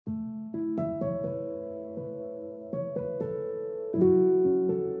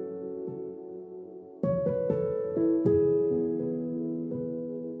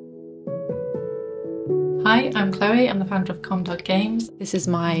Hi, I'm Chloe. I'm the founder of Calm Dog Games. This is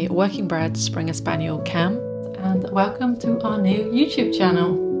my working bred Springer Spaniel Cam, and welcome to our new YouTube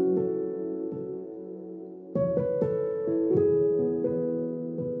channel.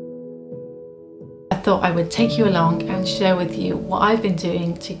 I thought I would take you along and share with you what I've been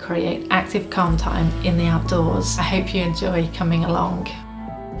doing to create active calm time in the outdoors. I hope you enjoy coming along.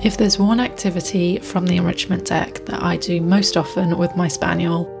 If there's one activity from the enrichment deck that I do most often with my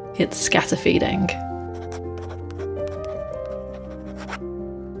spaniel, it's scatter feeding.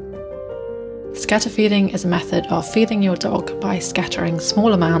 Scatter feeding is a method of feeding your dog by scattering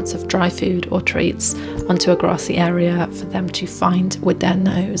small amounts of dry food or treats onto a grassy area for them to find with their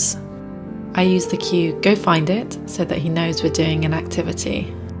nose. I use the cue "go find it" so that he knows we're doing an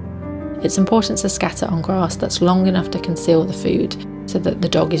activity. It's important to scatter on grass that's long enough to conceal the food so that the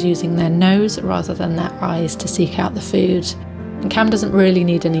dog is using their nose rather than their eyes to seek out the food. And Cam doesn't really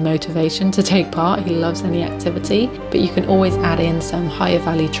need any motivation to take part, he loves any activity, but you can always add in some higher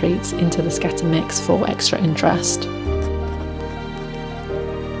value treats into the scatter mix for extra interest.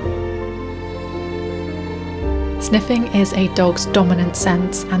 Sniffing is a dog's dominant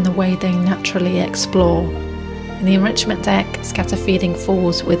sense and the way they naturally explore. In the enrichment deck, scatter feeding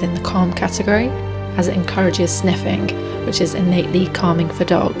falls within the calm category as it encourages sniffing, which is innately calming for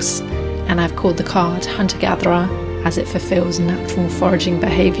dogs, and I've called the card Hunter-Gatherer as it fulfills natural foraging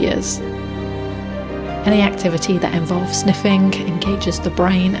behaviours. Any activity that involves sniffing engages the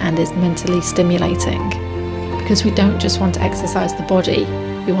brain and is mentally stimulating. Because we don't just want to exercise the body,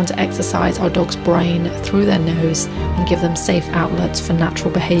 we want to exercise our dog's brain through their nose and give them safe outlets for natural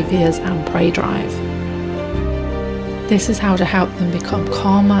behaviours and prey drive. This is how to help them become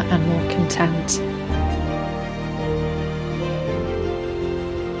calmer and more content.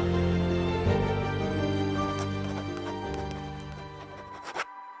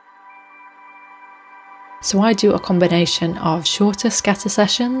 So I do a combination of shorter scatter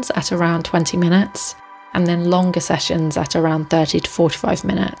sessions at around 20 minutes and then longer sessions at around 30 to 45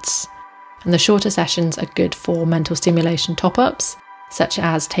 minutes. And the shorter sessions are good for mental stimulation top-ups, such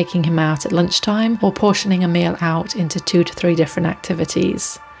as taking him out at lunchtime or portioning a meal out into 2 to 3 different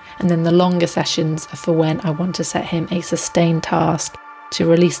activities. And then the longer sessions are for when I want to set him a sustained task to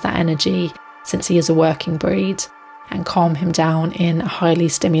release that energy, since he is a working breed, and calm him down in a highly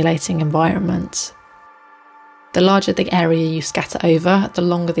stimulating environment. The larger the area you scatter over, the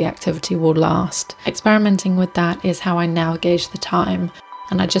longer the activity will last. Experimenting with that is how I now gauge the time,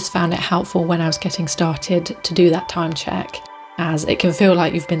 and I just found it helpful when I was getting started to do that time check, as it can feel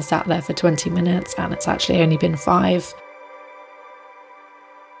like you've been sat there for 20 minutes and it's actually only been 5.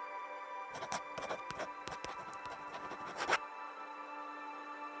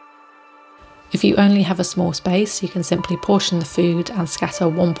 If you only have a small space, you can simply portion the food and scatter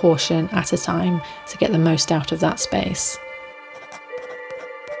one portion at a time to get the most out of that space.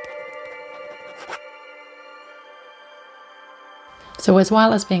 So as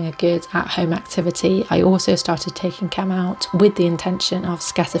well as being a good at-home activity, I also started taking Cam out with the intention of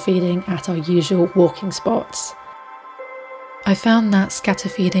scatter feeding at our usual walking spots. I found that scatter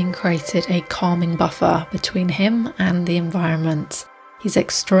feeding created a calming buffer between him and the environment. He's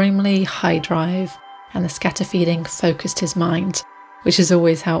extremely high drive, and the scatter feeding focused his mind, which is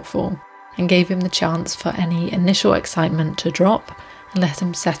always helpful, and gave him the chance for any initial excitement to drop and let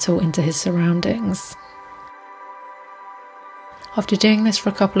him settle into his surroundings. After doing this for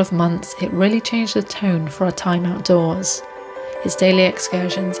a couple of months, it really changed the tone for our time outdoors. His daily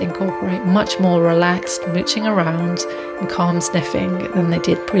excursions incorporate much more relaxed mooching around and calm sniffing than they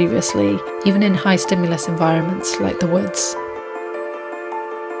did previously, even in high stimulus environments like the woods.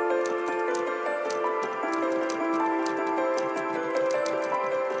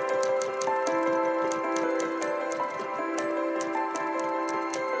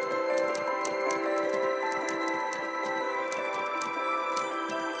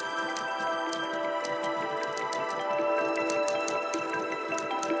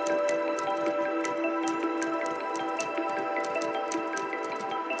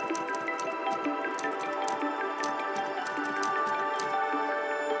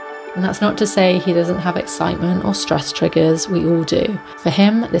 And that's not to say he doesn't have excitement or stress triggers, we all do. For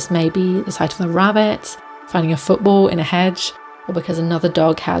him, this may be the sight of a rabbit, finding a football in a hedge, or because another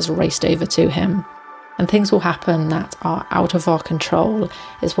dog has raced over to him. And things will happen that are out of our control.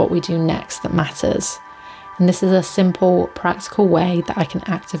 Is what we do next that matters. And this is a simple, practical way that I can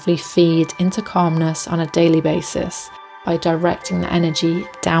actively feed into calmness on a daily basis by directing the energy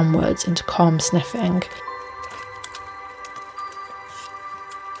downwards into calm sniffing.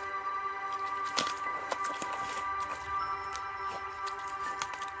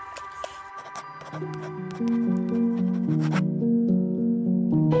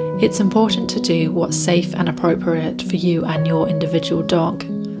 It's important to do what's safe and appropriate for you and your individual dog.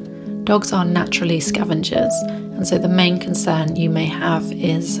 Dogs are naturally scavengers, and so the main concern you may have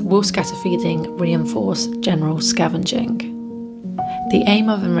is, will scatter feeding reinforce general scavenging? The aim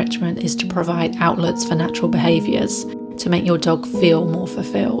of enrichment is to provide outlets for natural behaviours to make your dog feel more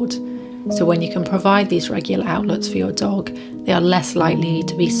fulfilled. So when you can provide these regular outlets for your dog, they are less likely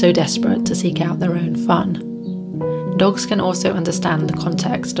to be so desperate to seek out their own fun. Dogs can also understand the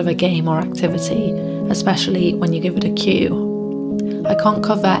context of a game or activity, especially when you give it a cue. I can't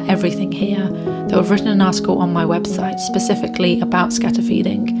cover everything here, though I've written an article on my website specifically about scatter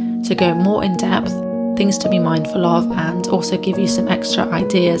feeding to go more in depth, things to be mindful of, and also give you some extra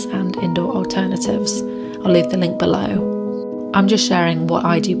ideas and indoor alternatives. I'll leave the link below. I'm just sharing what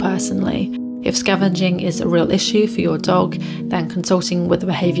I do personally. If scavenging is a real issue for your dog, then consulting with a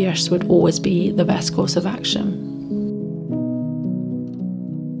behaviourist would always be the best course of action.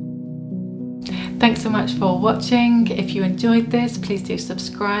 Thanks so much for watching. If you enjoyed this, please do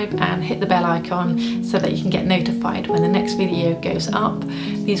subscribe and hit the bell icon so that you can get notified when the next video goes up.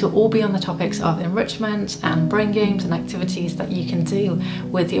 These will all be on the topics of enrichment and brain games and activities that you can do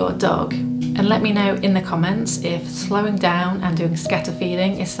with your dog. And let me know in the comments if slowing down and doing scatter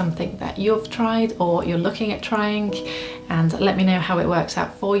feeding is something that you've tried or you're looking at trying, and let me know how it works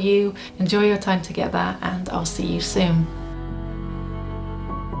out for you. Enjoy your time together, and I'll see you soon.